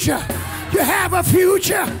future. You have a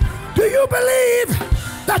future. Do you believe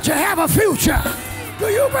that you have a future? Do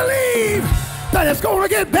you believe that it's going to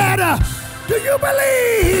get better? Do you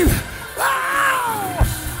believe? Oh,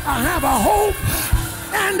 I have a hope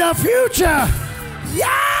and a future.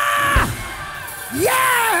 Yeah!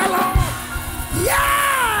 Yeah, Lord! Yeah!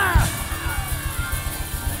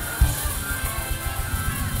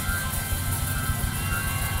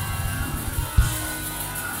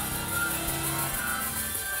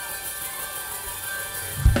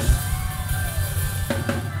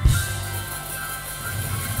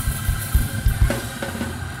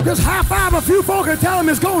 Just high five a few folk and tell them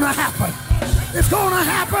it's going to happen. It's going to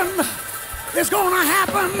happen. It's going to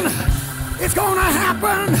happen. It's going to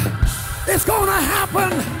happen. It's going to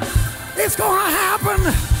happen. It's going to happen.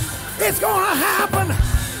 It's going to happen.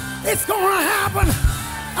 It's going to happen.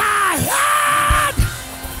 I heard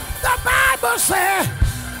the Bible say,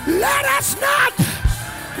 let us not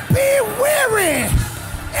be weary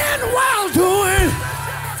in well-doing,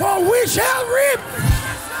 for we shall reap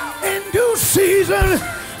in due season.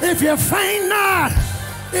 If you faint not,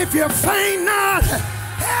 if you faint not,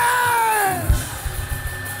 hey!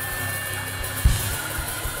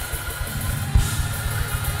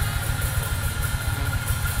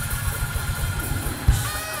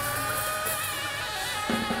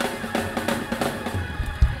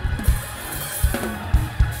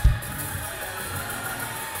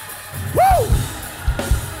 Woo!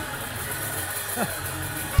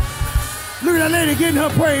 Look at that lady getting her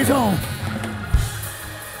praise on.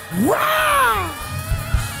 Run!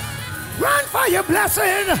 Run for your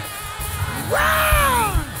blessing!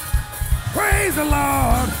 Run! Praise the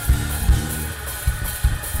Lord!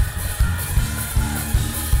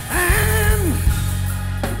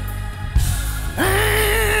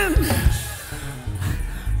 And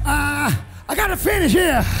I gotta finish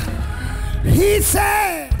here. He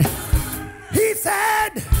said,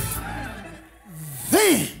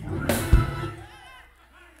 then.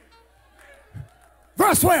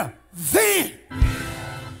 Verse 12, then.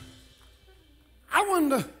 I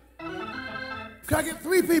wonder, could I get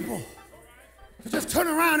 3 people to just turn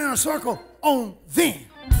around in a circle on then?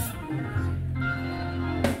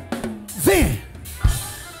 Then.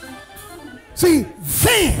 See,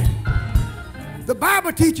 then. The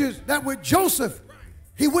Bible teaches that with Joseph,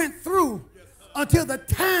 he went through until the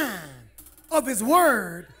time of his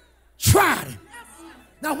word tried him.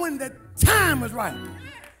 Now, when the time was right,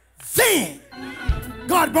 then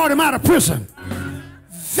God brought him out of prison.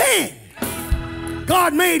 Then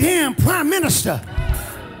God made him prime minister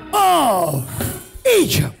of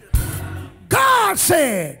Egypt. God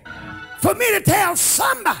said for me to tell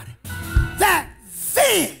somebody that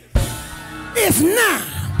then is now.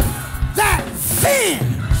 That then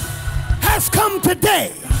has come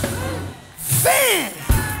today. Then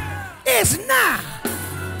is now.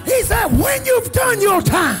 He said, when you've done your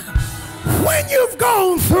time, when you've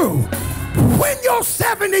gone through, when your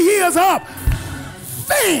 70 years are up,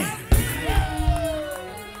 then.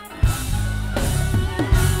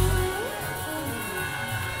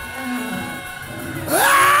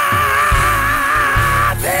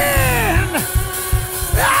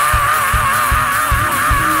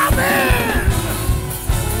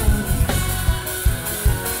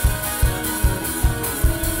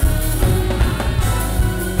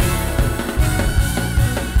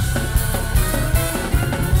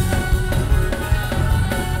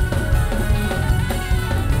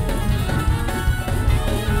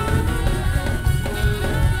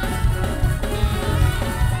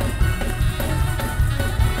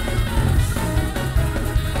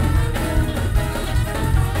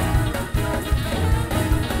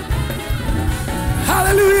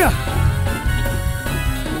 Hallelujah.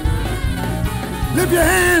 Lift your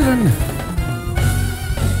hands and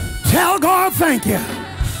tell God thank you.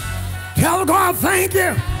 Tell God thank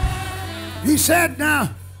you. He said,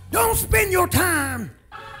 now, don't spend your time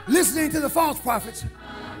listening to the false prophets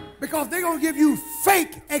because they're going to give you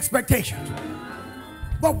fake expectations.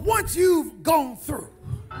 But once you've gone through,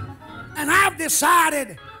 and I've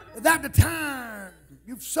decided that the time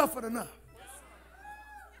you've suffered enough,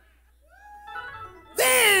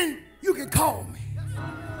 then you can call me.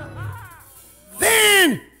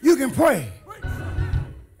 Then you can pray.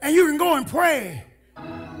 And you can go and pray.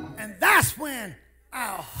 And that's when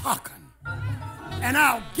I'll hearken. And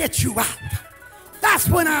I'll get you out. That's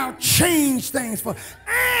when I'll change things for.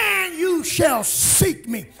 And you shall seek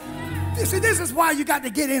me. See, this is why you got to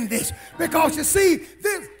get in this. Because you see,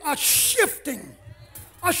 there's a shifting.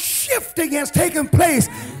 A shifting has taken place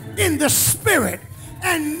in the spirit.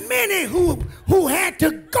 And many who had to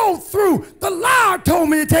go through, the Lord told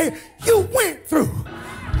me to tell you, you went through.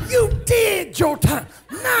 You did your time.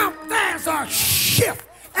 Now there's a shift.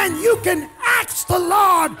 And you can ask the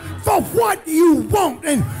Lord for what you want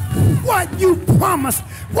and what you promised,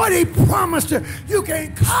 what he promised you. You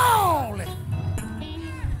can call him.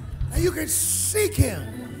 And you can seek him.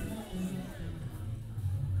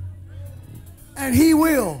 And he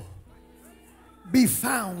will be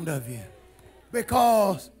found of you.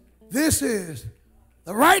 Because this is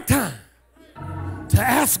the right time to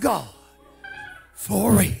ask God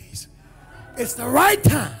for a raise. It's the right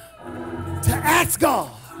time to ask God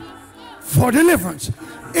for deliverance.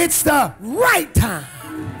 It's the right time.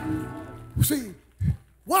 See,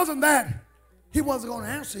 wasn't that he wasn't going to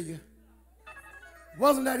answer you. It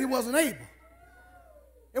wasn't that he wasn't able.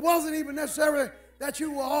 It wasn't even necessarily that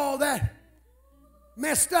you were all that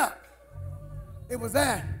messed up. It was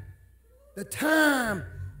that the time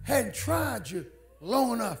hadn't tried you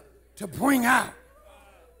long enough to bring out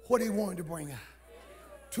what he wanted to bring out,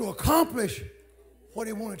 to accomplish what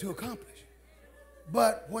he wanted to accomplish.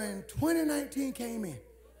 But when 2019 came in,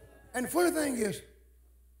 and the funny thing is,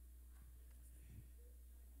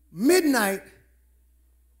 midnight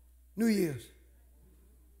New Year's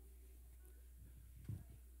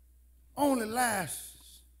only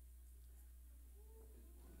lasts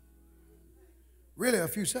really a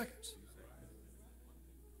few seconds.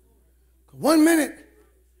 1 minute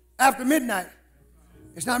after midnight,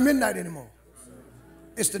 it's not midnight anymore.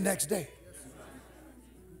 It's the next day.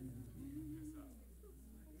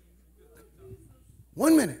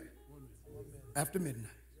 One minute after midnight.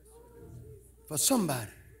 For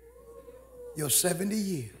somebody, your 70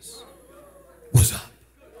 years was up.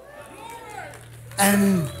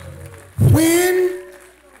 And when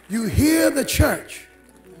you hear the church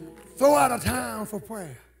throw out a time for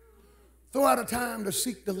prayer, throw out a time to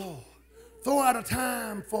seek the Lord, throw out a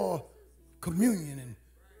time for communion and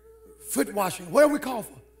foot washing, whatever we call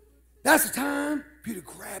for, that's the time for you to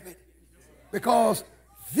grab it. Because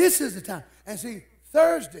this is the time. And see,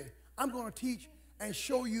 Thursday, I'm going to teach and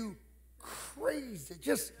show you crazy,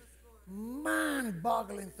 just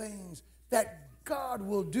mind-boggling things that God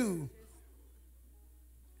will do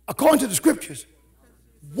according to the scriptures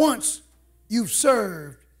once you've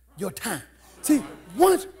served your time. See,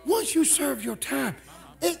 once you serve your time,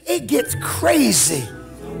 it gets crazy.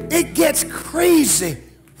 It gets crazy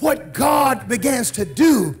what God begins to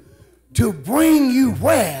do to bring you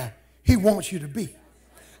where he wants you to be.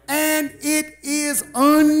 And it is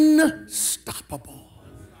unstoppable.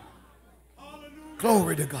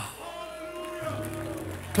 Glory to God.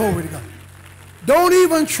 Glory to God. Don't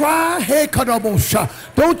even try,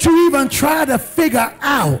 don't you even try to figure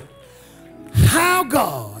out how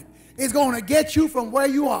God is going to get you from where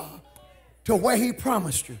you are to where he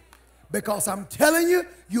promised you. Because I'm telling you,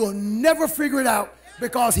 you'll never figure it out,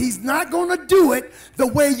 because he's not going to do it the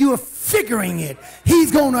way you're figuring it.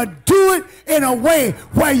 He's going to do it in a way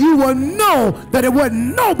where you will know that it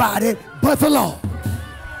wasn't nobody but the Lord.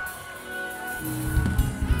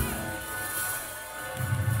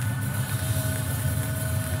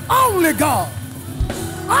 Only God,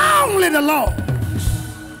 only the Lord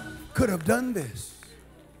could have done this.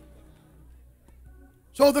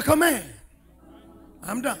 So the command,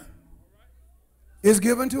 I'm done, is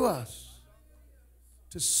given to us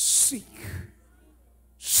to seek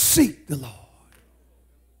the Lord.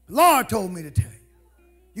 The Lord told me to tell you,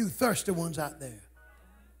 you thirsty ones out there,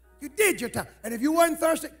 you did your time. And if you weren't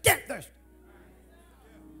thirsty, get thirsty.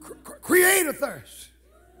 Create a thirst.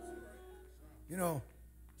 You know,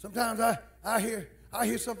 sometimes I hear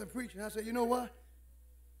something preaching, and I say, you know what?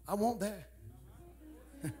 I want that.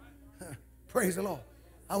 Praise the Lord.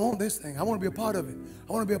 I want this thing. I want to be a part of it.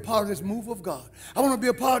 I want to be a part of this move of God. I want to be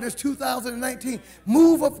a part of this 2019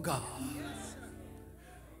 move of God.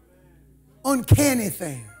 Uncanny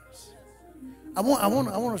things. I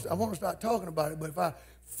want to start talking about it, but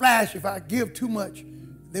if I give too much,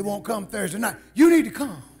 they won't come Thursday night. You need to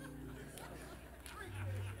come.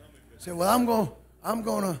 Say, well, I'm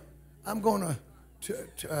going to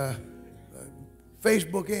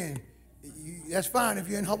Facebook in. That's fine if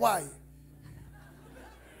you're in Hawaii.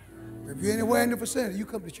 If you're anywhere in the vicinity, you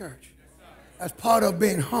come to church. That's part of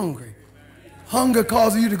being hungry. Hunger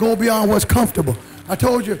causes you to go beyond what's comfortable. I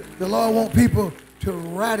told you the Lord wants people to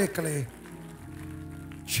radically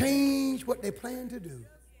change what they plan to do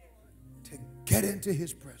to get into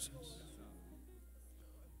his presence.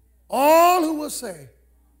 All who will say,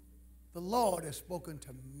 the Lord has spoken to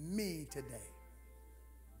me today.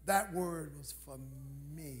 That word was for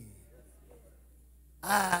me.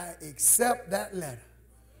 I accept that letter.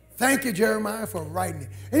 Thank you, Jeremiah, for writing it.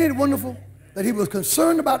 Isn't it wonderful that he was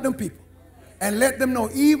concerned about them people and let them know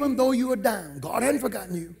even though you were down, God hadn't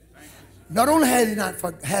forgotten you. Not only has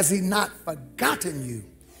he not forgotten you,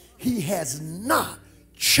 he has not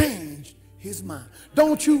changed his mind.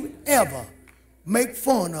 Don't you ever make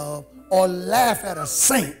fun of or laugh at a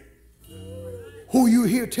saint who you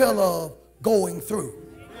hear tell of going through.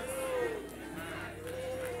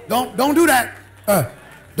 Don't do that.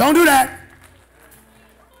 Don't do that.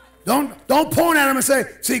 Don't point at them and say,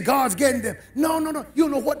 see, God's getting them. No. You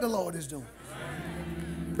know what the Lord is doing.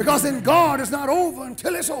 Because in God, it's not over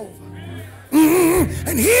until it's over.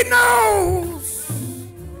 And he knows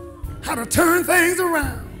how to turn things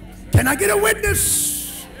around. Can I get a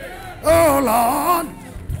witness? Oh, Lord.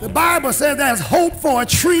 The Bible says there's hope for a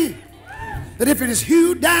tree, that if it is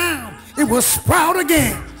hewed down, it will sprout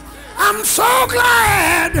again. I'm so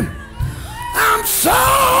glad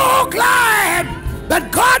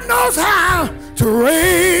that God knows how to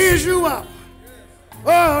raise you up.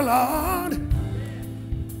 Oh, Lord.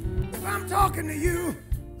 If I'm talking to you,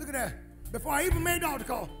 look at that. Before I even made the altar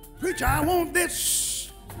call, preacher, I want this.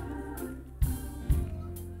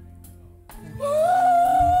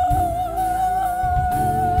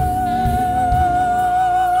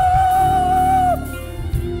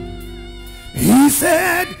 He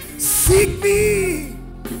said, seek me,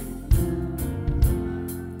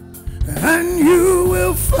 and you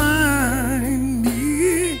will find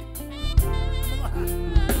me.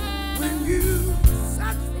 When you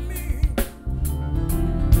search for me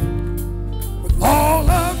with all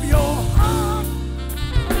of your heart,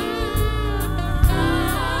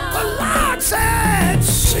 the Lord said,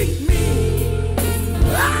 seek me.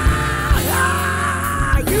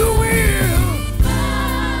 You will.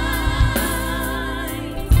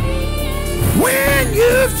 When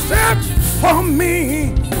you search for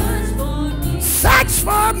me, search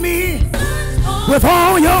for me with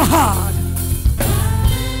all your heart.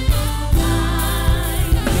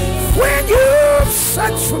 When you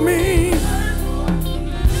search for me,